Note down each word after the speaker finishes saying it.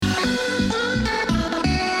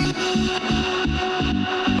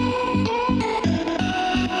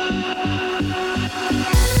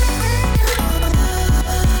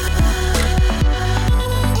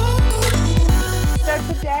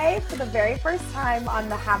this time on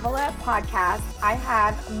the Havilah podcast, I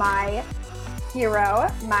have my hero,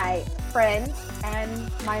 my friend,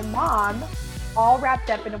 and my mom all wrapped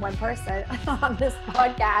up into one person on this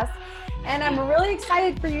podcast. And I'm really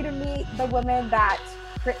excited for you to meet the woman that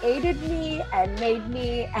created me and made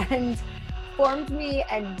me and formed me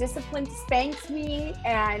and disciplined, spanked me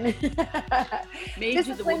and made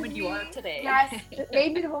you the woman you are today. Yes,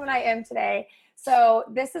 made me the woman I am today. So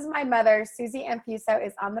this is my mother, Susie Ampuso,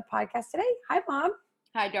 is on the podcast today. Hi, Mom.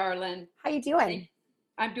 Hi, darling. How you doing?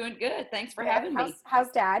 I'm doing good. Thanks for having me. How's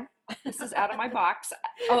Dad? This is out of my box.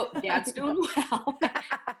 Oh, Dad's doing well.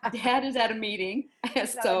 Dad is at a meeting.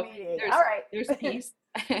 So all right. There's peace.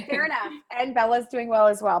 Fair enough. And Bella's doing well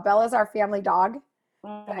as well. Bella's our family dog.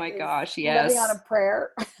 Oh my gosh, yes. Living on a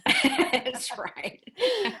prayer. That's right.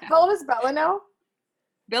 How old is Bella now?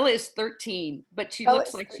 Bella is 13, but she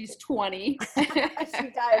looks like she's 20. She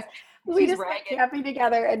does. We just went camping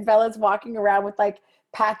together and Bella's walking around with like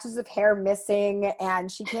patches of hair missing and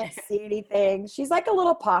she can't see anything. She's like a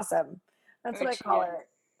little possum. That's what I call her.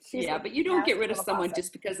 But you don't get rid of someone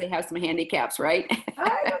just because they have some handicaps, right?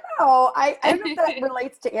 I don't know. I don't know if that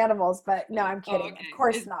relates to animals, but no, I'm kidding. Okay. Of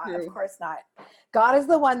course not. True. Of course not. God is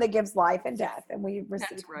the one that gives life and death, and we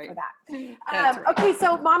receive him for that. Right. Okay,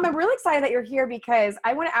 so Mom, I'm really excited that you're here because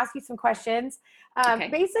I want to ask you some questions.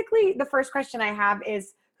 Basically, the first question I have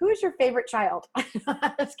is, who is your favorite child?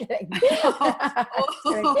 Just kidding. I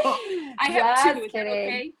have two. Is that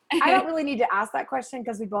okay? I don't really need to ask that question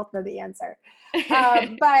because we both know the answer.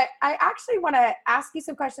 But I actually want to ask you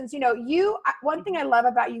some questions. You know, one thing I love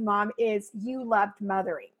about you, Mom, is you loved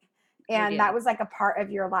mothering. And that was like a part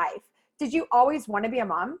of your life. Did you always want to be a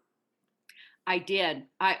mom? I did.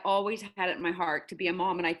 I always had it in my heart to be a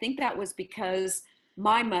mom. And I think that was because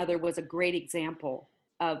my mother was a great example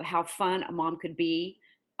of how fun a mom could be.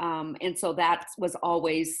 And so that was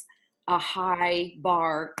always a high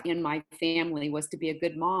bar in my family, was to be a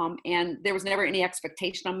good mom. And there was never any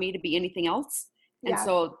expectation on me to be anything else. And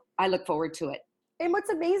so I look forward to it. And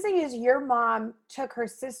what's amazing is your mom took her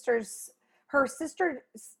sister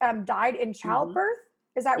died in childbirth.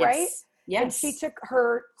 Mm-hmm. Is that right? Yes. And she took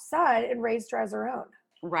her son and raised her as her own.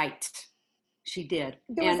 Right. She did.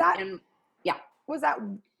 Were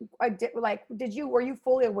you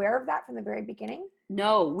fully aware of that from the very beginning?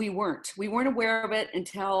 No, we weren't. We weren't aware of it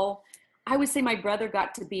until I would say my brother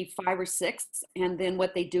got to be 5 or 6. And then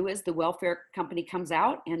what they do is the welfare company comes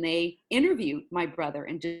out and they interview my brother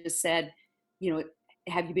and just said, you know,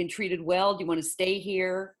 have you been treated well? Do you want to stay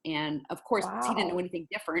here? And of course, he didn't know anything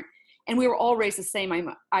different. And we were all raised the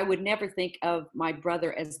same. I would never think of my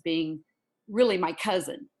brother as being really my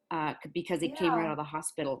cousin because he came right out of the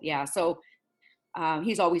hospital. Yeah. So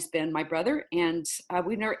he's always been my brother, and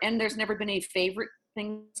there's never been any favorite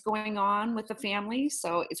things going on with the family.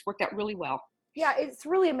 So it's worked out really well. Yeah, it's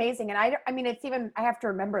really amazing. And I mean, it's even, I have to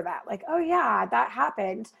remember that, like, oh yeah, that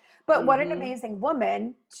happened. But what an amazing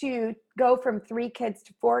woman to go from 3 kids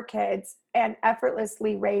to 4 kids and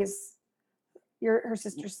effortlessly raise her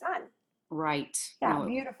sister's son. Right. Yeah, no,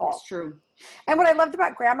 beautiful. It's true. And what I loved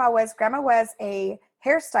about Grandma was a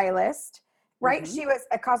hairstylist, right? Mm-hmm. She was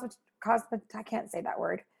a I can't say that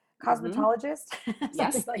word. Cosmetologist.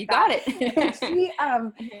 Yes, like you got it.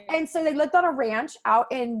 And so they lived on a ranch out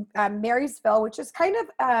in Marysville, which is kind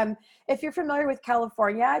of, if you're familiar with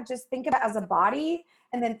California, just think of it as a body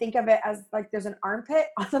and then think of it as like there's an armpit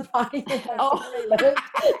on the body.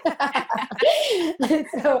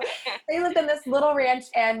 So they lived in this little ranch,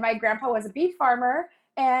 and my grandpa was a beef farmer,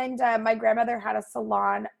 and my grandmother had a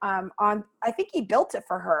salon I think he built it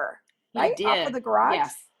for her, right? He did. Off of the garage?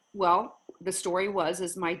 Yes. Well, the story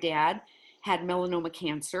is my dad had melanoma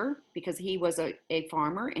cancer because he was a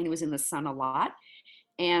farmer and he was in the sun a lot.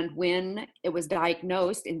 And when it was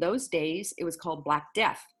diagnosed in those days, it was called Black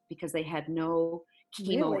Death because they had no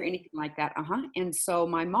chemo or anything like that. And so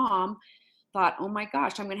my mom thought, oh my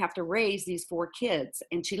gosh, I'm going to have to raise these 4 kids.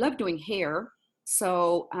 And she loved doing hair.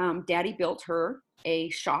 So Daddy built her a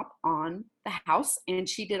shop on the house, and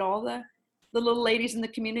she did all the little ladies in the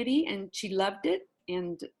community, and she loved it.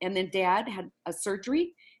 And then Dad had a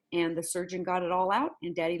surgery, and the surgeon got it all out,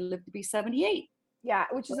 and Daddy lived to be 78. Yeah,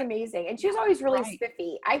 which is amazing. And she was always really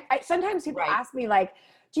spiffy. I sometimes people ask me, like,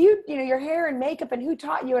 do you your hair and makeup, and who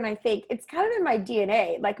taught you? And I think it's kind of in my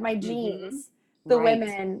DNA, like my genes. The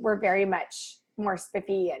women were very much more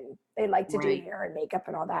spiffy, and they like to do hair and makeup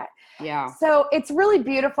and all that. Yeah. So it's really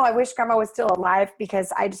beautiful. I wish Grandma was still alive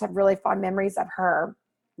because I just have really fond memories of her.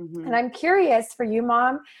 Mm-hmm. And I'm curious for you,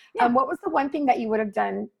 Mom, what was the one thing that you would have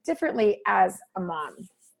done differently as a mom?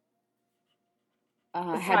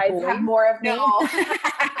 had Besides, boys. have more of me. No.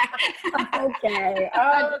 Okay.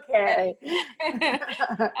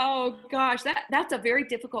 Oh gosh, that's a very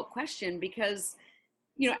difficult question because,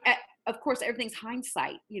 of course, everything's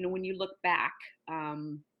hindsight. When you look back,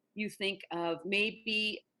 you think of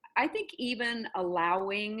maybe, I think even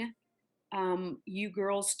allowing you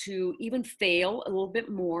girls to even fail a little bit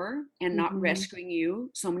more and not Mhm. rescuing you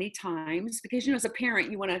so many times, because as a parent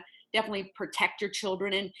you want to definitely protect your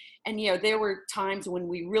children, and there were times when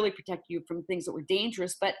we really protect you from things that were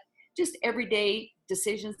dangerous, but just everyday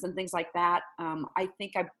decisions and things like that. I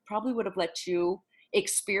think I probably would have let you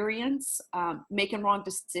experience making wrong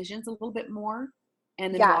decisions a little bit more,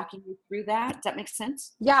 and then Yeah. walking you through that. Does that make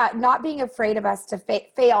sense? Yeah, not being afraid of us to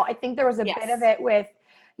fail. I think there was a bit of Yes. it with,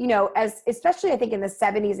 as especially I think in the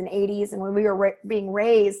 70s and 80s, and when we were being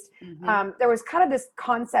raised, Mm-hmm. there was kind of this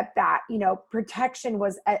concept that protection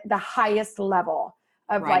was at the highest level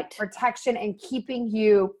of like Right. protection and keeping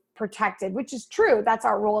you protected, which is true. That's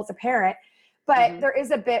our role as a parent. But Mm-hmm. there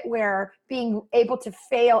is a bit where being able to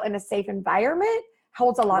fail in a safe environment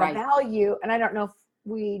holds a lot of Right. value, and I don't know if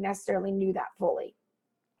we necessarily knew that fully.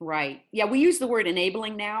 Right. Yeah, we use the word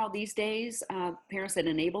enabling now these days. Parents that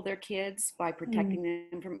enable their kids by Mm. protecting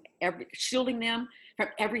them from shielding them from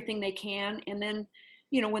everything they can. And then,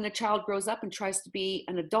 when the child grows up and tries to be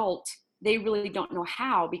an adult, they really don't know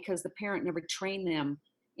how, because the parent never trained them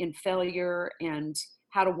in failure and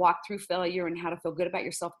how to walk through failure and how to feel good about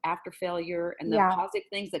yourself after failure and the Yeah. positive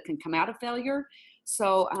things that can come out of failure.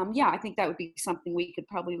 So, yeah, I think that would be something we could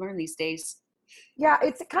probably learn these days. Yeah,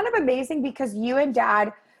 it's kind of amazing because you and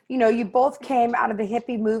dad, you both came out of the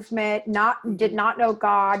hippie movement, did Mhm. not know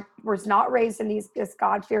God, was not raised in this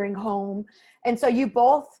God-fearing home. And so you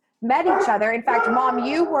both met each other. In fact, Mom,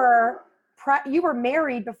 you were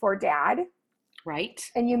married before Dad, Right.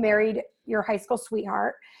 and you married your high school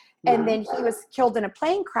sweetheart. And Mhm. then he was killed in a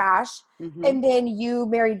plane crash. Mhm. And then you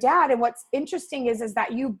married Dad. And what's interesting is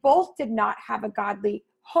that you both did not have a godly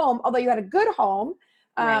home, although you had a good home.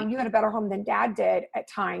 Right. You had a better home than Dad did at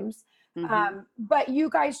times. Mhm. But you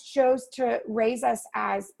guys chose to raise us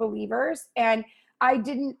as believers. And I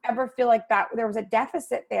didn't ever feel like that there was a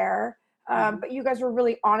deficit there. Mhm. But you guys were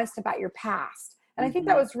really honest about your past. And I think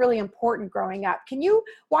that Mhm. was really important growing up.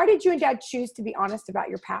 Why did you and Dad choose to be honest about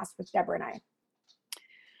your past with Deborah and I?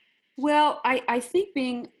 Well, I think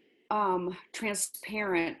being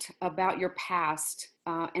transparent about your past,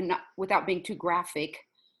 and not without being too graphic,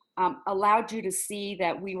 allowed you to see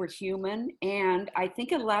that we were human, and I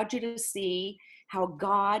think it allowed you to see how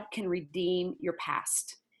God can redeem your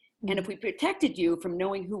past. And if we protected you from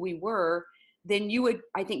knowing who we were, then you would,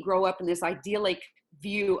 I think, grow up in this idyllic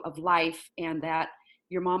view of life, and that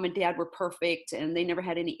your mom and dad were perfect and they never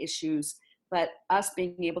had any issues. But us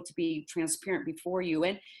being able to be transparent before you,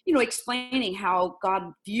 and explaining how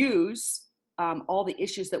God views all the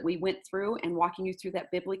issues that we went through, and walking you through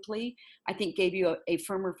that biblically, I think gave you a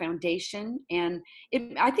firmer foundation. And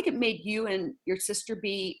I think it made you and your sister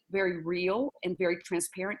be very real and very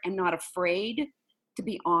transparent, and not afraid to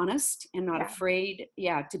be honest, and not Yeah. afraid,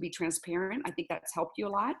 to be transparent. I think that's helped you a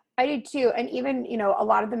lot. I did too. And even, a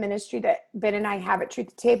lot of the ministry that Ben and I have at Truth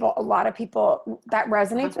to Table, a lot of people that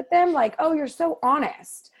resonates with them, like, oh, you're so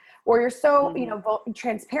honest, or you're so,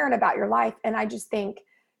 transparent about your life. And I just think,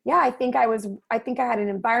 I think I had an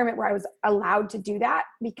environment where I was allowed to do that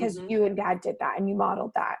because Mhm. you and Dad did that and you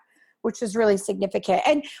modeled that, which is really significant.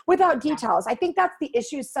 And without details, I think that's the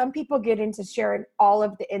issue. Some people get into sharing all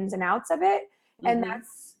of the ins and outs of it. And Mhm.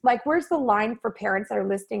 that's like, where's the line for parents that are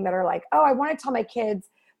listening that are like, oh, I want to tell my kids,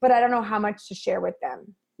 but I don't know how much to share with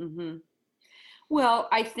them. Mhm. Well,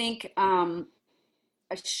 I think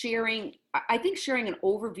sharing. I think sharing an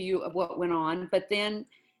overview of what went on, but then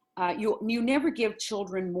you never give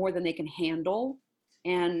children more than they can handle,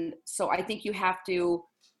 and so I think you have to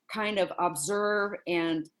kind of observe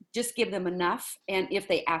and just give them enough. And if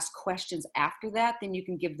they ask questions after that, then you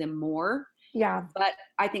can give them more. Yeah. But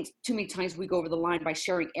I think too many times we go over the line by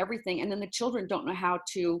sharing everything, and then the children don't know how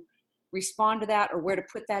to respond to that, or where to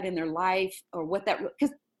put that in their life, or what that,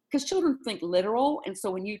 because children think literal, and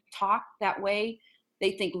so when you talk that way,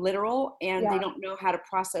 they think literal, and they Yeah. don't know how to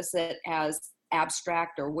process it as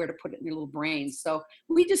abstract, or where to put it in their little brains. So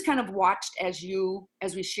we just kind of watched as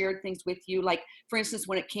we shared things with you. Like, for instance,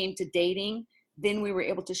 when it came to dating, then we were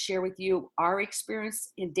able to share with you our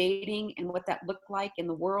experience in dating and what that looked like in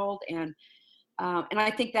the world. And I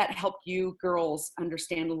think that helped you girls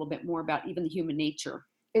understand a little bit more about even the human nature.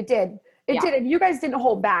 It did. It Yeah. did. And you guys didn't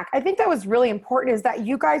hold back. I think that was really important, is that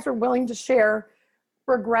you guys were willing to share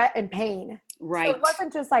regret and pain. So it Right.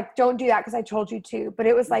 wasn't just like, don't do that because I told you to, but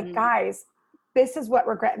it was like, Mhm. guys, this is what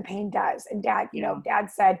regret and pain does. And dad, Yeah. dad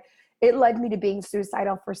said, it led me to being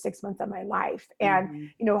suicidal for 6 months of my life, and,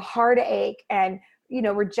 heartache and,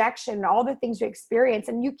 rejection and all the things you experience.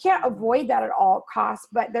 And you can't avoid that at all costs,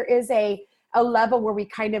 but there is a level where we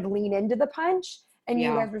kind of lean into the punch. And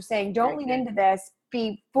you guys were saying, don't lean into this,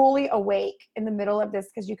 be fully awake in the middle of this,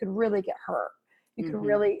 because you could really get hurt. You can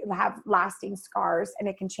really have lasting scars, and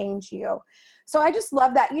it can change you. So I just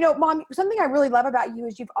love that. Mom, something I really love about you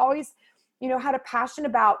is you've always, had a passion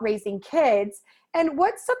about raising kids. And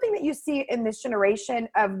what's something that you see in this generation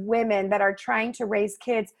of women that are trying to raise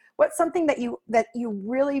kids? What's something that you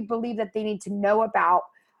really believe that they need to know about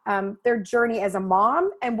their journey as a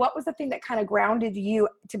mom? And what was the thing that kind of grounded you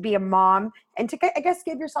to be a mom and to, I guess,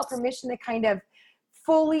 give yourself permission to kind of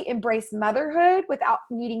fully embrace motherhood without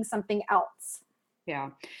needing something else? Yeah.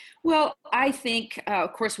 Well, I think,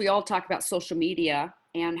 of course, we all talk about social media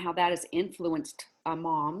and how that has influenced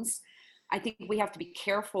moms. I think we have to be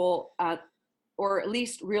careful, or at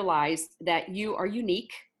least realize that you are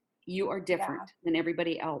unique. You are different than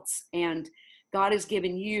everybody else. And God has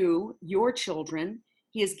given you your children.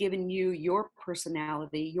 He has given you your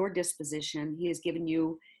personality, your disposition. He has given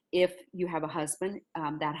you, if you have a husband,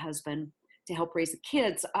 that husband to help raise the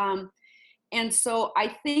kids. And so I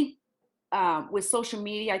think with social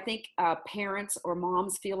media, I think parents or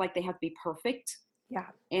moms feel like they have to be perfect. Yeah.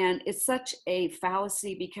 And it's such a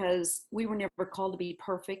fallacy, because we were never called to be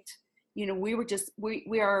perfect. We were just,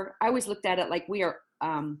 we are, I always looked at it like we are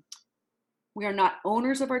not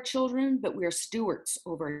owners of our children, but we are stewards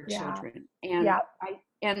over our children.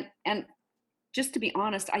 And and just to be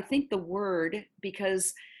honest, I think the word,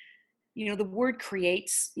 because, the word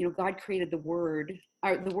creates, God created the word,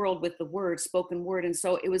 or the world with the word, spoken word. And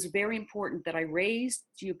so it was very important that I raised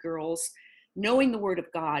you girls knowing the word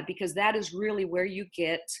of God, because that is really where you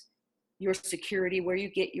get your security, where you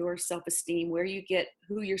get your self-esteem, where you get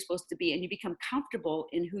who you're supposed to be, and you become comfortable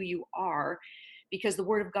in who you are, because the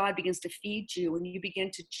word of God begins to feed you, and you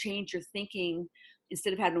begin to change your thinking.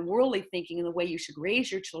 Instead of having worldly thinking in the way you should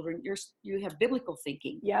raise your children, you have biblical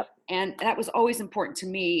thinking. Yep. And that was always important to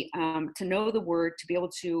me, to know the word, to be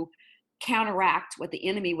able to counteract what the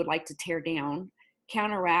enemy would like to tear down,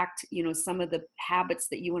 counteract, some of the habits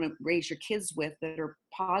that you want to raise your kids with that are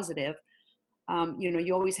positive.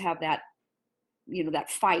 You always have that, that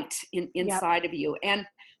fight inside of you. And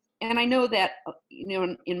I know that,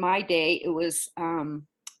 in my day, it was,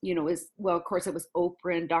 of course it was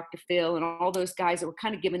Oprah and Dr. Phil and all those guys that were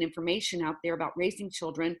kind of giving information out there about raising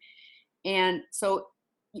children. And so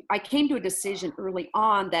I came to a decision early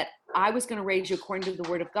on that I was going to raise you according to the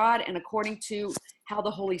word of God and according to how the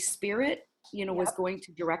Holy Spirit, was going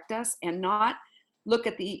to direct us, and not look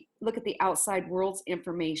at the outside world's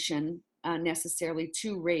information necessarily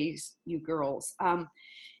to raise you girls.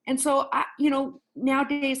 And so,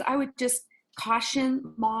 nowadays I would just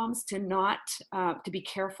caution moms to not, to be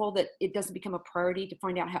careful that it doesn't become a priority to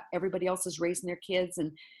find out how everybody else is raising their kids.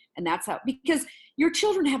 And that's how, because your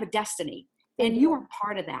children have a destiny. And you are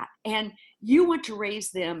part of that. And you want to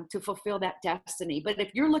raise them to fulfill that destiny. But if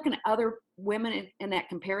you're looking at other women in that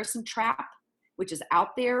comparison trap, which is out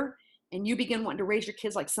there, and you begin wanting to raise your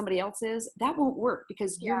kids like somebody else is, that won't work,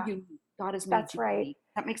 because you're unique. God has made you. That's right. Unique.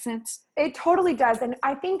 That makes sense? It totally does. And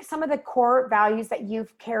I think some of the core values that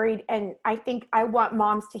you've carried, and I think I want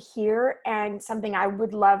moms to hear, and something I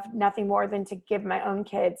would love nothing more than to give my own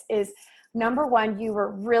kids, is number one, you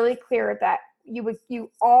were really clear that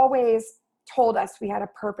you always told us we had a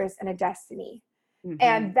purpose and a destiny. Mm-hmm.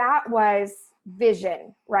 And that was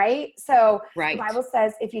vision, right? So the Bible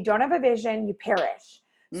says, if you don't have a vision, you perish.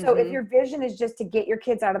 Mm-hmm. So if your vision is just to get your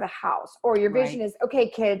kids out of the house, or your vision is, okay,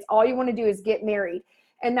 kids, all you want to do is get married,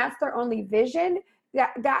 and that's their only vision,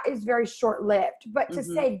 that is very short-lived. But to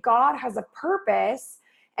say God has a purpose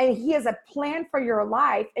and he has a plan for your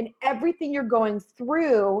life, and everything you're going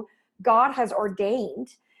through, God has ordained.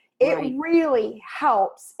 It really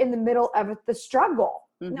helps in the middle of the struggle,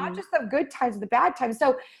 not just the good times, the bad times.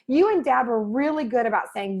 So you and Dad were really good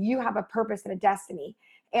about saying you have a purpose and a destiny.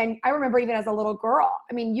 And I remember even as a little girl,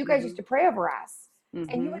 I mean, you guys used to pray over us.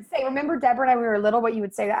 And you would say, remember Deborah and I, when we were little, what you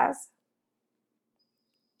would say to us?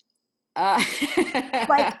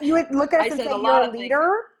 Like you would look at us and say, you're a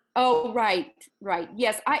leader. Oh, right.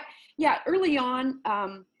 Yes. Early on,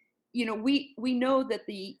 we know that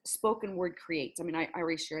the spoken word creates. I mean, I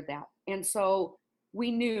already shared that. And so we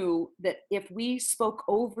knew that if we spoke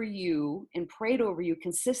over you and prayed over you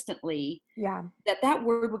consistently, that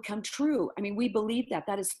word would come true. I mean, we believe that.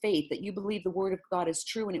 That is faith, that you believe the word of God is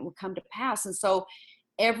true and it will come to pass. And so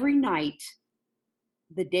every night,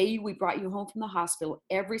 the day we brought you home from the hospital,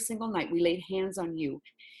 every single night we laid hands on you.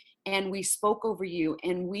 and we spoke over you,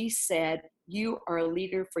 and we said, you are a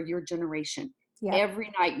leader for your generation. Yep.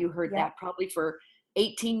 Every night you heard Yep. that, probably for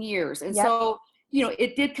 18 years. And Yep. so,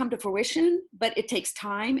 it did come to fruition, but it takes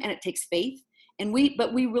time and it takes faith.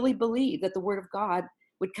 But we really believe that the word of God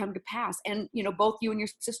would come to pass. And, both you and your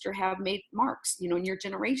sister have made marks, in your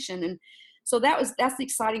generation. And so that's the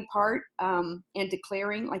exciting part, and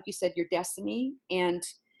declaring, like you said, your destiny. And,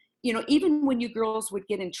 even when you girls would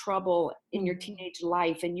get in trouble in your teenage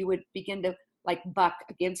life, and you would begin to like buck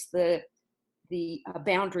against the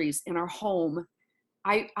boundaries in our home,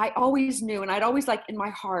 I always knew, and I'd always, like, in my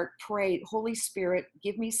heart prayed, Holy Spirit,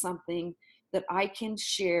 give me something that I can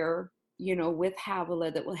share, with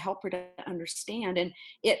Havilah, that will help her to understand. And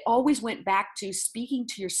it always went back to speaking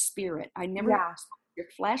to your spirit. I never spoke to your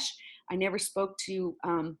flesh. I never spoke to,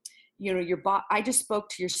 your body. I just spoke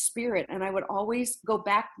to your spirit. And I would always go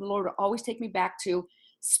back. The Lord would always take me back to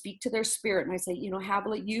speak to their spirit. And I say,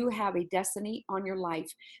 Havilah, you have a destiny on your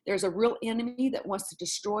life. There's a real enemy that wants to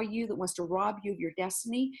destroy you, that wants to rob you of your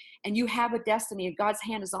destiny. And you have a destiny, and God's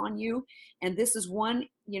hand is on you. And this is one,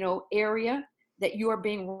 area that you are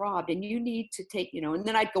being robbed, and you need to take, and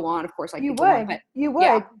then I'd go on, of course, you would,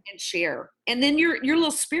 yeah, and share. And then your little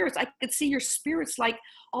spirits, I could see your spirits, like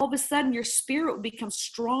all of a sudden your spirit would become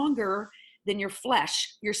stronger than your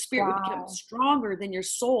flesh. Your spirit would become stronger than your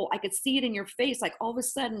soul. I could see it in your face. Like all of a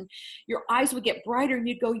sudden your eyes would get brighter, and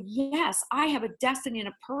you'd go, yes, I have a destiny and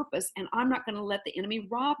a purpose, and I'm not going to let the enemy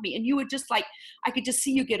rob me. And you would just, like, I could just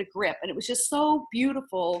see you get a grip. And it was just so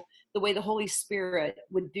beautiful the way the Holy Spirit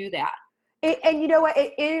would do that. And you know what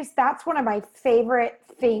it is? That's one of my favorite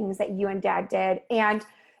things that you and Dad did. And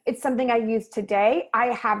it's something I use today. I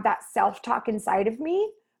have that self-talk inside of me.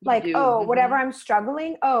 Like, whatever I'm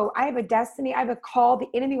struggling, I have a destiny. I have a call. The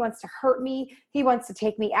enemy wants to hurt me. He wants to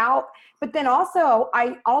take me out. But then also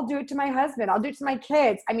I'll do it to my husband. I'll do it to my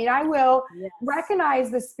kids. I mean, I will recognize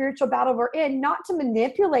the spiritual battle we're in, not to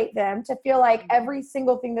manipulate them, to feel like every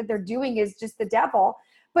single thing that they're doing is just the devil,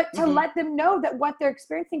 but to let them know that what they're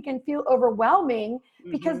experiencing can feel overwhelming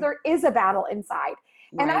because there is a battle inside.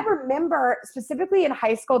 Right. And I remember specifically in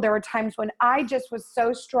high school, there were times when I just was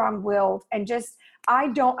so strong-willed and just, I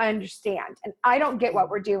don't understand, and I don't get what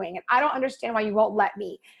we're doing, and I don't understand why you won't let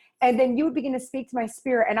me. And then you would begin to speak to my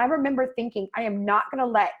spirit. And I remember thinking, I am not going to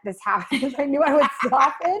let this happen, because I knew I would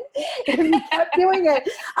soften. If you kept doing it,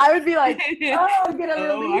 I would be like, I'm going to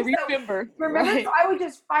release. I remember. So I would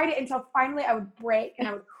just fight it until finally I would break, and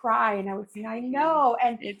I would cry, and I would say, I know.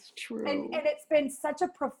 And it's true. And it's been such a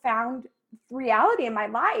profound reality in my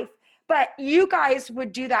life. But you guys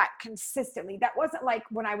would do that consistently. That wasn't like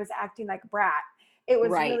when I was acting like a brat. It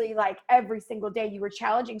was really like every single day you were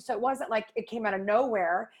challenging. So it wasn't like it came out of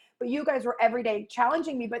nowhere, but you guys were every day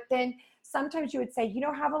challenging me. But then sometimes you would say,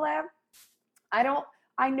 Havilah,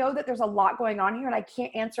 I know that there's a lot going on here, and I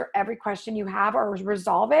can't answer every question you have or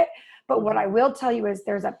resolve it. But what I will tell you is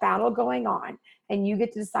there's a battle going on, and you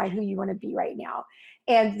get to decide who you want to be right now.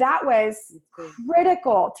 And that was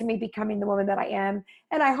critical to me becoming the woman that I am.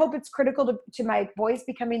 And I hope it's critical to my boys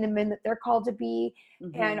becoming the men that they're called to be,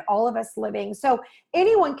 and all of us living. So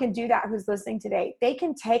anyone can do that who's listening today. They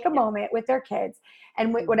can take a moment with their kids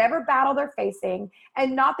and whatever battle they're facing,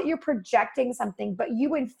 and not that you're projecting something, but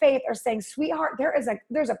you in faith are saying, sweetheart, there's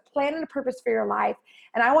a plan and a purpose for your life.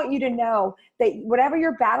 And I want you to know that whatever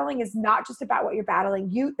you're battling is not just about what you're battling.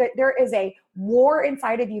 That there is a war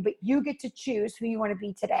inside of you, but you get to choose who you want to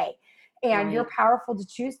be today. And you're powerful to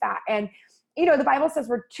choose that. And, the Bible says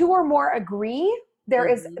where two or more agree,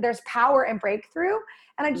 there's power and breakthrough.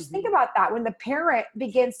 And I just think about that. When the parent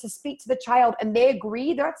begins to speak to the child and they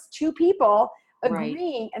agree, that's two people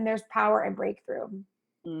agreeing, and there's power and breakthrough.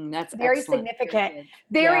 That's very excellent. significant.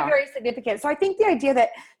 Very significant. So I think the idea that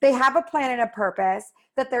they have a plan and a purpose,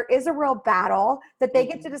 that there is a real battle, that they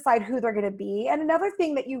get to decide who they're going to be. And another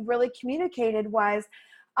thing that you really communicated was,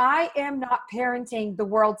 I am not parenting the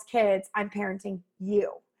world's kids. I'm parenting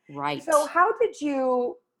you. Right. So how did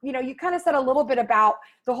you kind of said a little bit about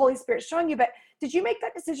the Holy Spirit showing you, but did you make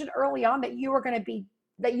that decision early on that you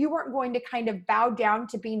weren't going to kind of bow down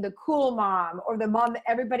to being the cool mom, or the mom that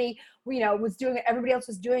everybody, was doing, everybody else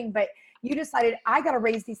was doing, but you decided, I got to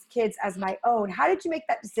raise these kids as my own? How did you make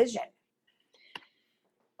that decision?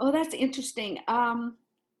 Oh, that's interesting. I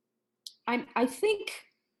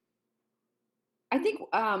think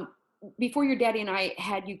before your daddy and I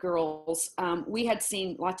had you girls, we had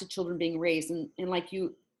seen lots of children being raised, and like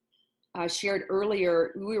you shared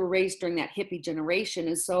earlier, we were raised during that hippie generation.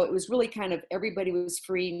 And so it was really kind of, everybody was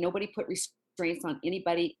free. Nobody put restraints on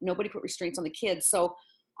anybody. Nobody put restraints on the kids. So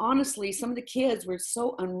honestly, some of the kids were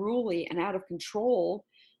so unruly and out of control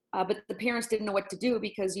but the parents didn't know what to do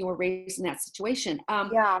because you were raised in that situation.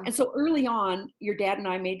 Yeah. And so early on, your dad and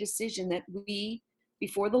I made a decision that we,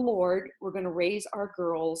 before the Lord, were going to raise our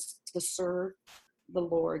girls to serve the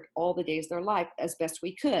Lord all the days of their life as best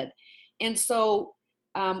we could. And so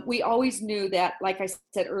we always knew that, like I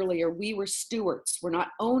said earlier, we were stewards. We're not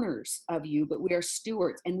owners of you, but we are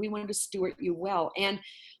stewards, and we wanted to steward you well. And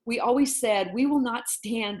we always said, we will not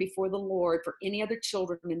stand before the Lord for any other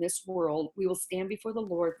children in this world. We will stand before the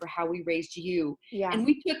Lord for how we raised you. Yeah. And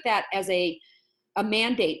we took that as a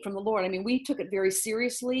mandate from the Lord. I mean, we took it very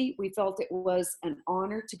seriously. We felt it was an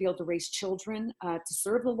honor to be able to raise children, to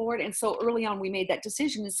serve the Lord. And so early on, we made that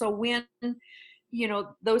decision. And so when,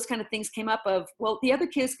 those kind of things came up of, well, the other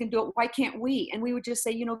kids can do it, why can't we? And we would just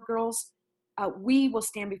say, girls, we will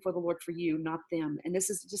stand before the Lord for you, not them. And this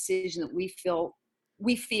is a decision that we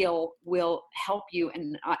feel will help you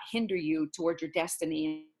and not hinder you towards your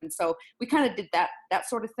destiny. And so we kind of did that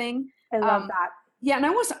sort of thing. I love that. Yeah. And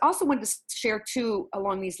I also wanted to share too,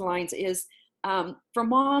 along these lines is, for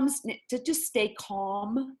moms to just stay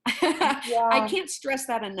calm. Yeah. I can't stress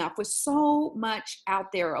that enough. With so much out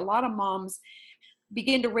there, a lot of moms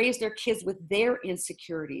begin to raise their kids with their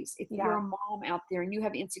insecurities. If you're a mom out there and you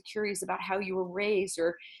have insecurities about how you were raised,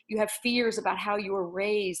 or you have fears about how you were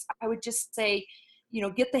raised, I would just say,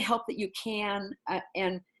 get the help that you can,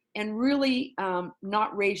 and really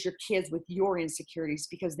not raise your kids with your insecurities,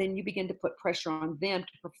 because then you begin to put pressure on them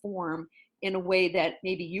to perform in a way that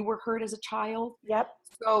maybe you were hurt as a child. Yep.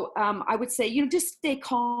 So I would say, just stay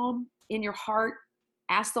calm in your heart.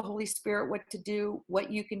 Ask the Holy Spirit what to do,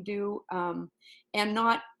 what you can do, and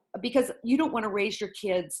not, because you don't want to raise your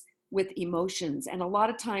kids with emotions. And a lot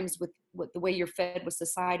of times with the way you're fed with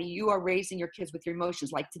society, you are raising your kids with your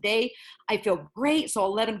emotions. Like, today, I feel great, so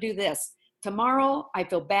I'll let them do this. Tomorrow, I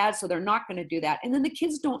feel bad, so they're not going to do that. And then the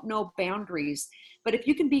kids don't know boundaries. But if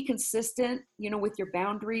you can be consistent, with your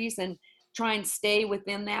boundaries and try and stay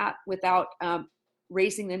within that without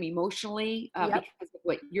raising them emotionally because of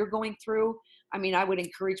what you're going through, I mean, I would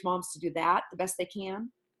encourage moms to do that the best they can.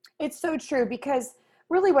 It's so true, because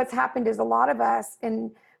really what's happened is a lot of us,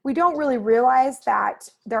 and we don't really realize that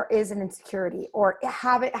there is an insecurity, or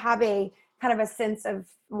have a kind of a sense of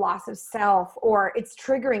loss of self, or it's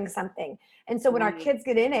triggering something. And so when our kids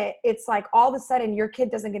get in it, it's like all of a sudden your kid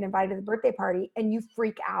doesn't get invited to the birthday party and you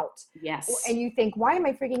freak out. Yes. And you think, why am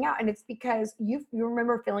I freaking out? And it's because you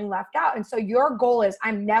remember feeling left out. And so your goal is,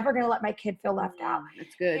 I'm never going to let my kid feel left out.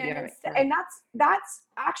 That's good. And that's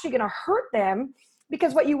actually going to hurt them,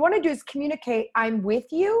 because what you want to do is communicate, I'm with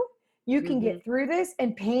you. You can get through this,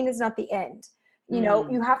 and pain is not the end.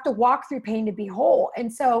 You have to walk through pain to be whole.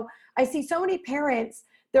 And so I see so many parents,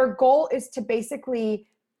 their goal is to basically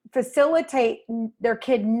facilitate their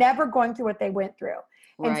kid never going through what they went through.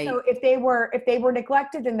 Right. And so if they were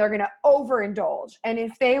neglected, then they're going to overindulge. And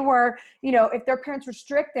if they were, if their parents were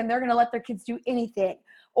strict, then they're going to let their kids do anything,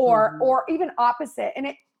 or even opposite. And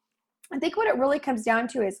I think what it really comes down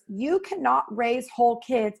to is, you cannot raise whole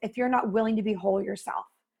kids if you're not willing to be whole yourself.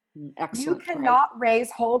 Excellent. You cannot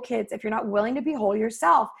raise whole kids if you're not willing to be whole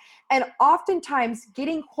yourself. And oftentimes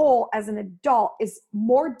getting whole as an adult is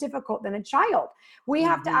more difficult than a child. We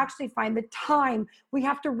have to actually find the time. We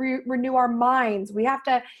have to renew our minds. We have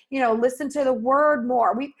to, listen to the word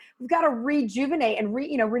more. We've got to rejuvenate and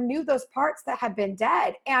renew those parts that have been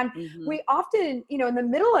dead. And we often, in the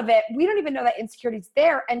middle of it, we don't even know that insecurity is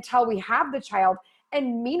there until we have the child.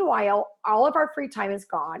 And meanwhile, all of our free time is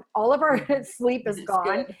gone. All of our sleep is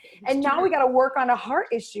gone. And now we got to work on a heart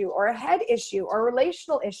issue, or a head issue, or a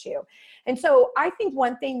relational issue. And so I think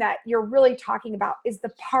one thing that you're really talking about is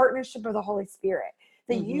the partnership of the Holy Spirit,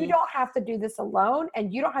 that you don't have to do this alone,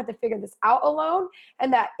 and you don't have to figure this out alone.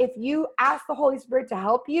 And that if you ask the Holy Spirit to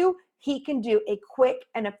help you, he can do a quick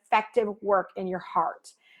and effective work in your heart.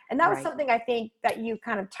 And that was something I think that you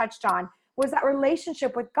kind of touched on, was that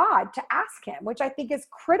relationship with God, to ask him, which I think is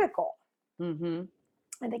critical. I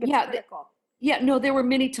think it's critical. Yeah, no, there were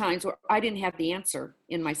many times where I didn't have the answer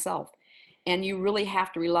in myself. And you really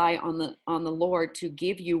have to rely on the Lord to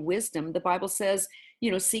give you wisdom. The Bible says,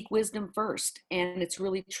 seek wisdom first. And it's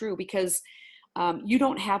really true, because you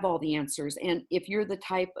don't have all the answers. And if you're the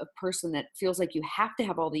type of person that feels like you have to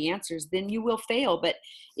have all the answers, then you will fail. But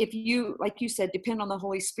if you, like you said, depend on the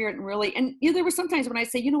Holy Spirit and there were sometimes when I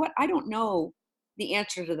say, you know what, I don't know the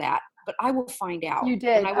answer to that, but I will find out. You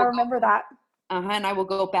did. I remember that. And I will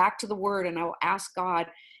go back to the word, and I will ask God,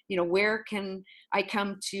 where can I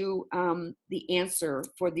come to the answer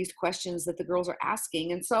for these questions that the girls are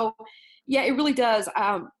asking? And so, yeah, it really does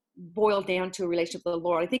boil down to a relationship with the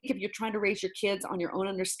Lord. I think if you're trying to raise your kids on your own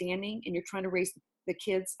understanding, and you're trying to raise the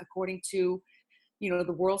kids according to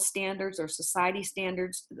the world standards or society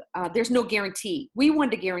standards. There's no guarantee. We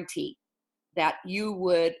wanted to guarantee that you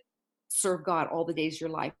would serve God all the days of your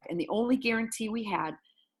life. And the only guarantee we had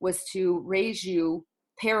was to raise you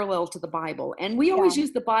parallel to the Bible. And we always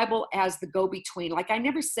use the Bible as the go-between. Like we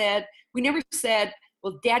never said,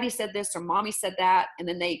 well, Daddy said this or Mommy said that. And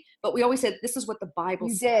then but we always said, this is what the Bible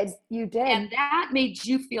says. You did. And that made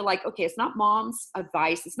you feel like, okay, it's not Mom's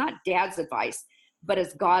advice. It's not Dad's advice, but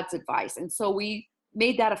it's God's advice. And so we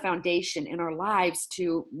made that a foundation in our lives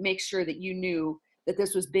to make sure that you knew that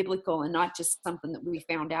this was biblical and not just something that we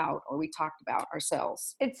found out or we talked about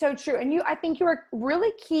ourselves. It's so true. And I think you were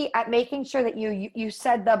really key at making sure that you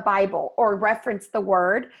said the Bible or referenced the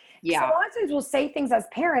word. Yeah. So a lot of times we'll say things as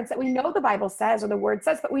parents that we know the Bible says or the word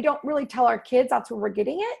says, but we don't really tell our kids that's where we're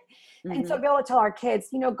getting it. Mm-hmm. And so to be able to tell our kids,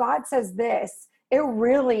 God says this, it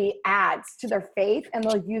really adds to their faith and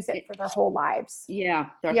they'll use it for their whole lives. Yeah,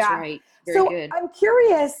 that's right. Very good. I'm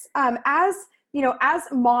curious, as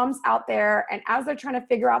moms out there and as they're trying to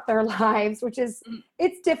figure out their lives, which is,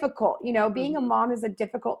 it's difficult, being a mom is a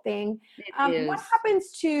difficult thing. What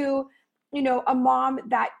happens to, a mom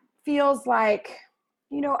that feels like,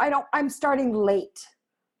 I'm starting late.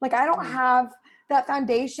 Like I don't have that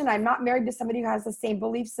foundation. I'm not married to somebody who has the same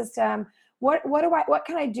belief system. What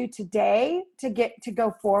can I do today to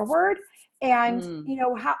go forward? And,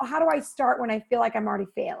 how do I start when I feel like I'm already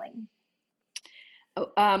failing?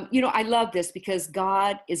 I love this because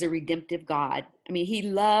God is a redemptive God. I mean, he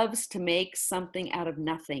loves to make something out of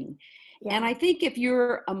nothing. Yeah. And I think if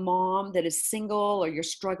you're a mom that is single or you're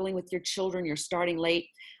struggling with your children, you're starting late,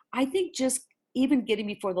 I think just even getting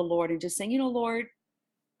before the Lord and just saying, Lord,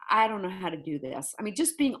 I don't know how to do this. I mean,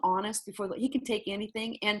 just being honest he can take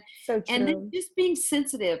anything. And, and then just being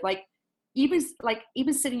sensitive,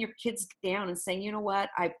 even sitting your kids down and saying, you know what,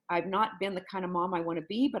 I've not been the kind of mom I want to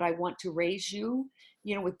be, but I want to raise you,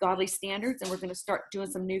 with godly standards. And we're going to start doing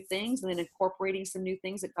some new things and then incorporating some new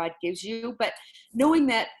things that God gives you. But knowing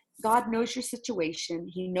that God knows your situation.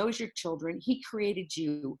 He knows your children. He created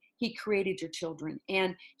you. He created your children.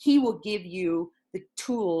 And he will give you the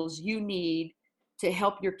tools you need to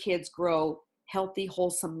help your kids grow healthy,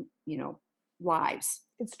 wholesome, lives.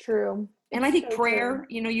 It's true. And I think prayer,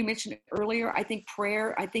 you mentioned it earlier, I think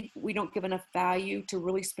we don't give enough value to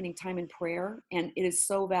really spending time in prayer. And it is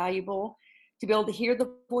so valuable to be able to hear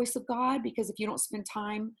the voice of God, because if you don't spend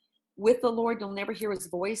time with the Lord, you'll never hear his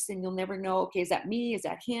voice and you'll never know, okay, is that me? Is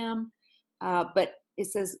that him? But it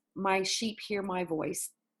says, my sheep hear my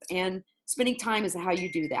voice. And spending time is how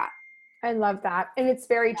you do that. I love that. And it's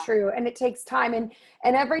very true. And it takes time. And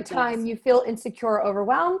every time you feel insecure or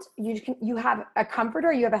overwhelmed, you have a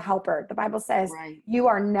comforter, you have a helper. The Bible says you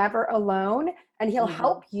are never alone, and he'll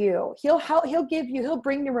help you. He'll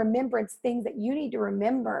bring to remembrance things that you need to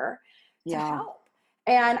remember to help.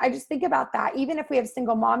 And I just think about that. Even if we have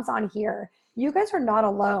single moms on here, you guys are not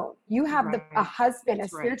alone. You have a husband,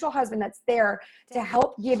 spiritual husband that's there to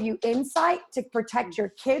help give you insight, to protect your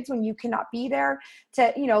kids when you cannot be there.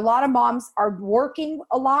 A lot of moms are working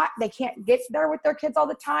a lot. They can't get there with their kids all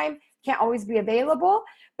the time, can't always be available,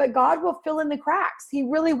 but God will fill in the cracks. He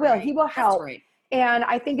really will. He will help. And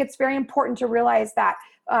I think it's very important to realize that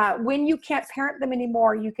when you can't parent them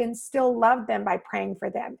anymore, you can still love them by praying for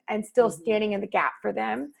them and still standing in the gap for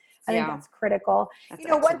them. I think that's critical. That's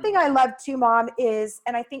one thing I love too, Mom, is,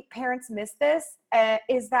 and I think parents miss this,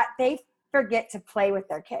 is that they forget to play with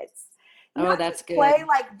their kids. Not that's good. Play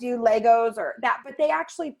do Legos or that, but they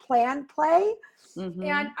actually plan play. Mm-hmm.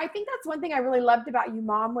 And I think that's one thing I really loved about you,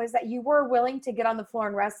 Mom, was that you were willing to get on the floor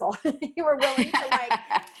and wrestle. You were willing to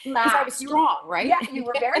laugh. Because I was strong, right? Yeah, you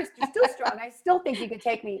were still strong. I still think you could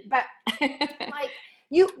take me, but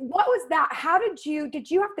what was that? How did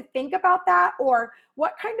you have to think about that? Or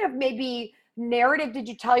what kind of maybe narrative did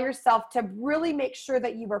you tell yourself to really make sure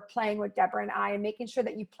that you were playing with Deborah and I and making sure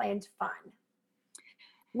that you planned fun?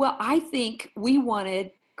 Well, I think we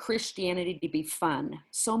wanted Christianity to be fun.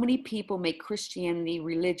 So many people make Christianity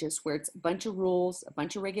religious, where it's a bunch of rules, a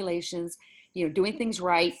bunch of regulations, doing things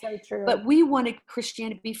right. So true. But we wanted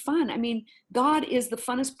Christianity to be fun. I mean, God is the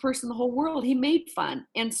funnest person in the whole world. He made fun.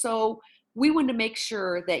 And so we wanted to make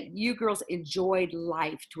sure that you girls enjoyed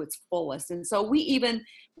life to its fullest. And so we even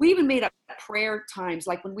made up prayer times.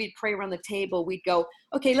 Like when we'd pray around the table, we'd go,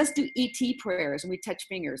 okay, let's do ET prayers, and we'd touch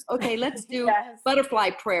fingers. Okay, let's do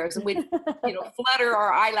butterfly prayers, and we'd flutter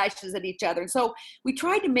our eyelashes at each other. And so we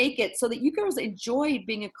tried to make it so that you girls enjoyed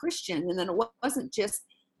being a Christian, and then it wasn't just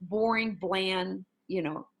boring, bland,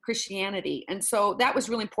 Christianity. And so that was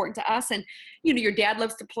really important to us. And your dad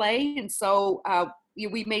loves to play, and so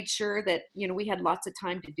we made sure that we had lots of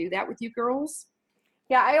time to do that with you girls.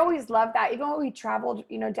 Yeah, I always loved that. Even when we traveled,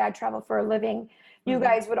 Dad traveled for a living, you Mhm.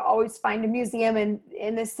 guys would always find a museum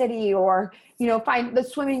in the city, or, find the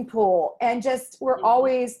swimming pool, and just we're Mhm.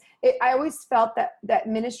 always, I always felt that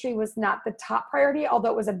ministry was not the top priority,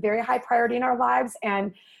 although it was a very high priority in our lives.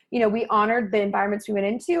 And, we honored the environments we went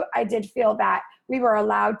into. I did feel that we were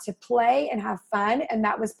allowed to play and have fun. And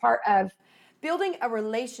that was part of building a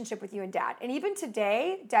relationship with you and Dad. And even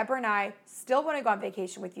today, Deborah and I still want to go on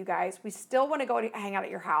vacation with you guys. We still want to go to hang out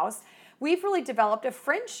at your house. We've really developed a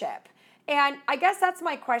friendship. And I guess that's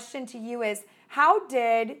my question to you is, how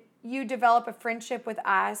did you develop a friendship with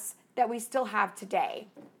us that we still have today?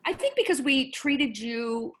 I think because we treated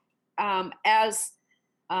you as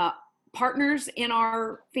uh, partners in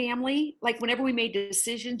our family. Like whenever we made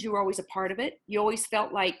decisions, you were always a part of it. You always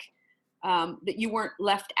felt like that you weren't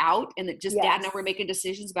left out, and that just Dad and I Yes. were making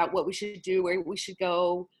decisions about what we should do, where we should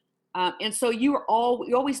go. And so we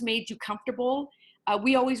always made you comfortable.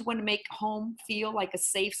 We always want to make home feel like a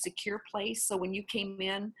safe, secure place. So when you came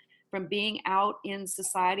in from being out in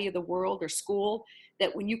society or the world or school,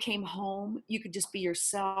 that when you came home, you could just be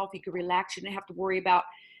yourself. You could relax. You didn't have to worry about,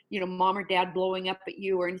 mom or dad blowing up at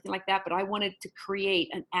you or anything like that. But I wanted to create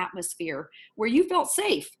an atmosphere where you felt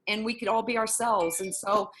safe and we could all be ourselves.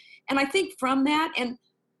 And I think from that, and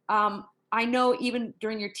I know even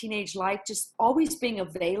during your teenage life, just always being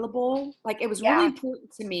available, like it was really Yeah.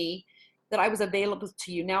 important to me that I was available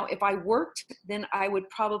to you. Now, if I worked, then I would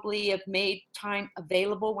probably have made time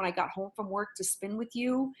available when I got home from work to spend with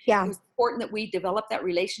you. It Yeah. was important that we develop that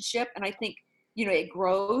relationship. And I think, it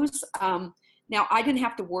grows. Now, I didn't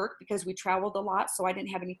have to work because we traveled a lot, so I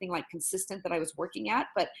didn't have anything like consistent that I was working at.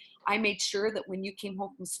 But I made sure that when you came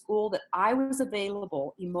home from school, that I was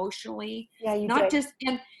available emotionally, Yeah, you not did. just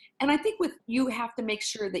and I think with you have to make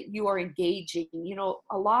sure that you are engaging.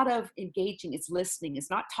 A lot of engaging is listening. It's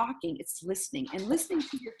not talking, it's listening, and listening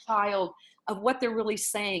to your child of what they're really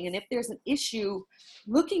saying. And if there's an issue,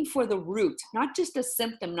 looking for the root, not just a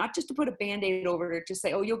symptom, not just to put a Band-Aid over it, to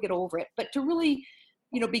say, oh, you'll get over it, but to really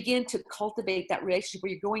begin to cultivate that relationship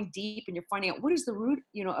where you're going deep and you're finding out what is the root,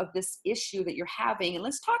 of this issue that you're having, and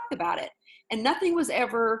let's talk about it. And nothing was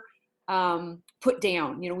ever put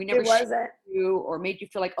down. We It never shamed wasn't. you or made you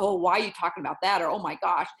feel like, oh, why are you talking about that? Or, oh my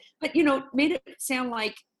gosh. But, made it sound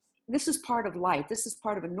like this is part of life. This is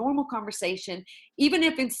part of a normal conversation. Even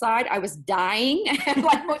if inside I was dying,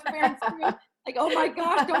 like most parents do, like, oh my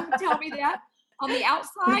gosh, don't tell me that. On the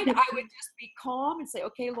outside, I would just be calm and say,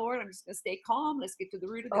 okay, Lord, I'm just going to stay calm. Let's get to the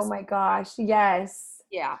root of Oh this. my gosh. Yes.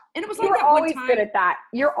 Yeah. And it was like You're that one always time. good at that.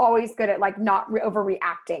 You're always good at like not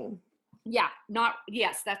overreacting. Yeah,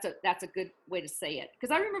 yes, that's a good way to say it.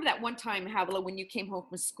 Because I remember that one time, Havila, when you came home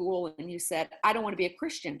from school and you said, I don't want to be a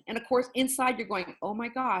Christian. And of course, inside you're going, oh my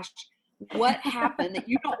gosh, what happened that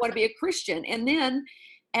you don't want to be a Christian? And then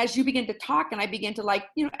as you begin to talk and I began to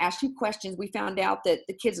ask you questions, we found out that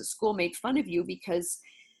the kids at school made fun of you because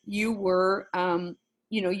you were,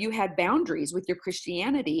 you had boundaries with your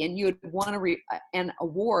Christianity and you had won an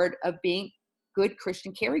award of being good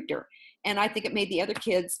Christian character. And I think it made the other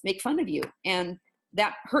kids make fun of you, and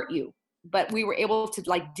that hurt you. But we were able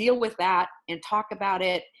to deal with that and talk about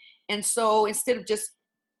it. And so instead of just,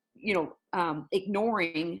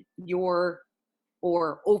 ignoring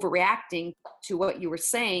or overreacting to what you were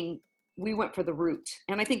saying, we went for the root.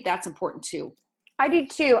 And I think that's important too. I do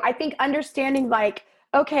too. I think understanding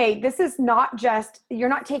okay, this is not just, you're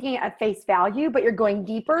not taking it at face value, but you're going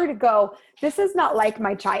deeper to go, this is not like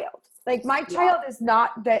my child. Like my child is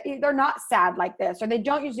not that, they're not sad like this, or they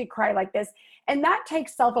don't usually cry like this. And that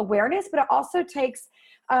takes self-awareness, but it also takes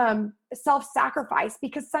self-sacrifice,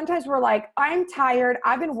 because sometimes we're like, I'm tired,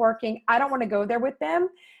 I've been working, I don't want to go there with them.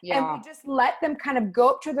 Yeah. And we just let them kind of go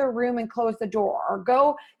up to their room and close the door, or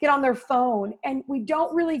go get on their phone. And we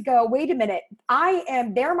don't really go, wait a minute,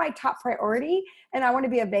 they're my top priority and I want to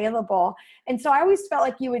be available. And so I always felt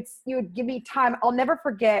like you would give me time. I'll never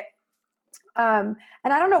forget. And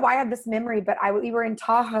I don't know why I have this memory, but we were in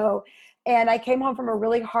Tahoe and I came home from a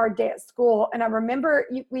really hard day at school. And I remember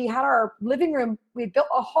we had our living room, we built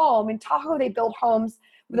a home in Tahoe. They build homes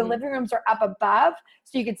where the living rooms are up above,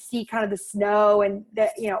 so you could see kind of the snow and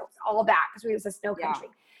all that, because it was a snow country.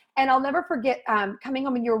 And I'll never forget coming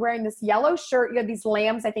home and you were wearing this yellow shirt. You had these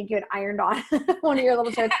lambs, I think you had ironed on one of your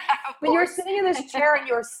little shirts. But you were sitting in this chair and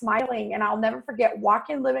you were smiling. And I'll never forget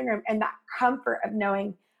walking in the living room and that comfort of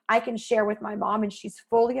knowing I can share with my mom and she's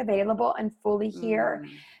fully available and fully here.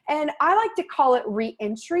 And I like to call it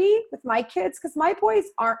re-entry with my kids, because my boys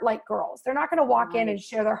aren't like girls. They're not going to walk in and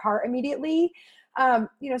share their heart immediately.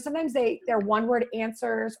 Sometimes they're one word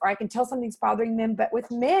answers, or I can tell something's bothering them. But with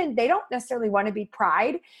men, they don't necessarily want to be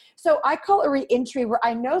pried. So I call it reentry, where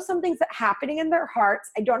I know something's happening in their hearts.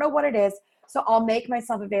 I don't know what it is. So I'll make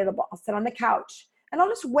myself available. I'll sit on the couch and I'll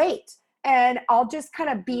just wait. And I'll just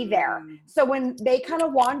kind of be there. So when they kind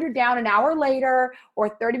of wander down an hour later or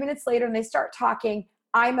 30 minutes later and they start talking,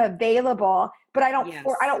 I'm available, but I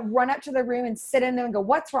don't run up to the room and sit in there and go,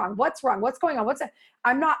 what's wrong? What's wrong? What's going on?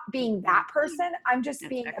 I'm not being that person. I'm just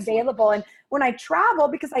being available. And when I travel,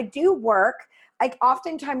 because I do work, like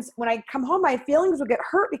oftentimes when I come home, my feelings would get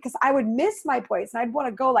hurt because I would miss my boys and I'd want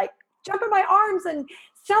to go like jump in my arms and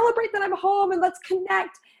celebrate that I'm home and let's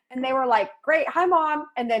connect. And they were like, great, hi mom.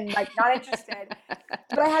 And then like not interested.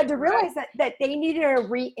 But I had to realize that they needed a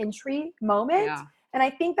re-entry moment. Yeah. And I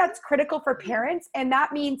think that's critical for parents. And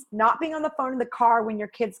that means not being on the phone in the car when your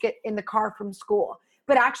kids get in the car from school,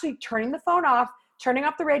 but actually turning the phone off, turning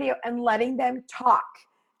off the radio and letting them talk,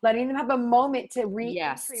 letting them have a moment to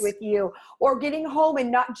re-entry with you, or getting home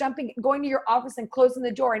and not going to your office and closing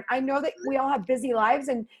the door. And I know that we all have busy lives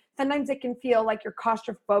and sometimes it can feel like you're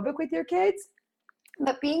claustrophobic with your kids.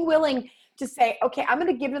 But being willing to say, okay, I'm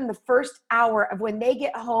going to give them the first hour of when they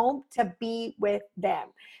get home to be with them.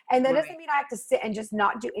 And that doesn't mean I have to sit and just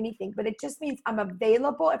not do anything, but it just means I'm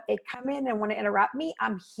available. If they come in and want to interrupt me,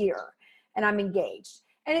 I'm here and I'm engaged.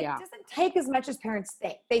 And it doesn't take as much as parents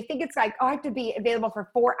think. They think it's like, oh, I have to be available for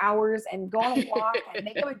 4 hours and go on a walk and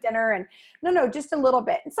make them a dinner. And no, just a little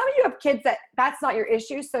bit. And some of you have kids that's not your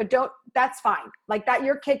issue. So that's fine. Like that,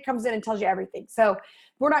 your kid comes in and tells you everything. So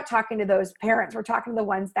we're not talking to those parents. We're talking to the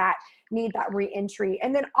ones that need that re-entry.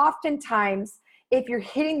 And then oftentimes, if you're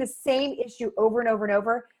hitting the same issue over and over and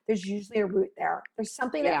over, there's usually a root there. There's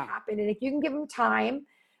something that happened. And if you can give them time,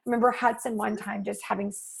 remember Hudson one time just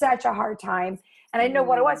having such a hard time. And I know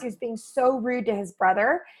what it was. He was being so rude to his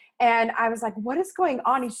brother. And I was like, what is going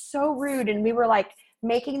on? He's so rude. And we were like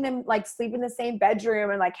making them like sleep in the same bedroom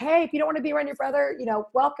and like, hey, if you don't want to be around your brother,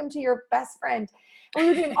 welcome to your best friend. And we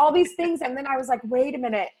were doing all these things. And then I was like, wait a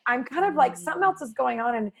minute. I'm kind of like something else is going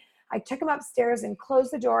on. And I took him upstairs and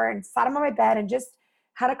closed the door and sat him on my bed and just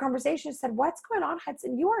had a conversation. Said, what's going on,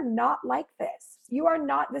 Hudson? You are not like this. You are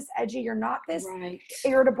not this edgy. You're not this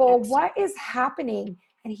irritable. What is happening?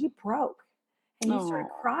 And he broke. And he started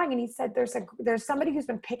crying and he said, there's somebody who's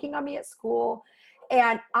been picking on me at school.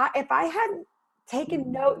 And if I hadn't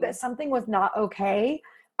taken note that something was not okay,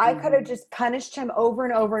 I could have just punished him over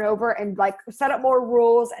and over and over and like set up more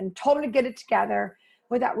rules and told him to get it together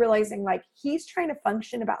without realizing like he's trying to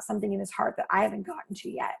function about something in his heart that I haven't gotten to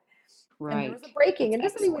yet. Right. And there was a breaking. And it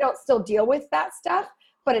doesn't mean we don't still deal with that stuff,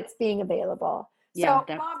 but it's being available. Yeah,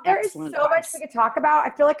 so, Mom, there is so much we could talk about. I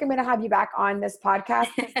feel like I'm going to have you back on this podcast.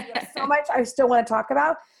 There's so much I still want to talk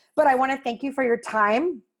about, but I want to thank you for your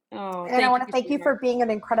time. Oh, and I want to thank you for being an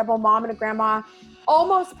incredible mom and a grandma.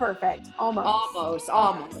 Almost perfect. Almost.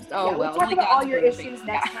 Oh, yeah, we'll talk about all your issues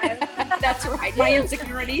next time. That's right. My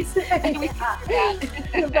insecurities.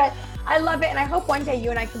 But I love it. And I hope one day you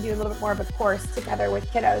and I can do a little bit more of a course together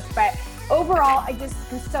with kiddos. But overall, I just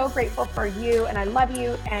am so grateful for you and I love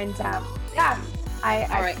you. And I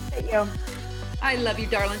appreciate you. I love you,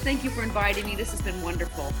 darling. Thank you for inviting me. This has been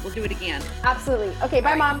wonderful. We'll do it again. Absolutely. Okay.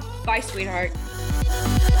 Bye, Mom. Bye, sweetheart.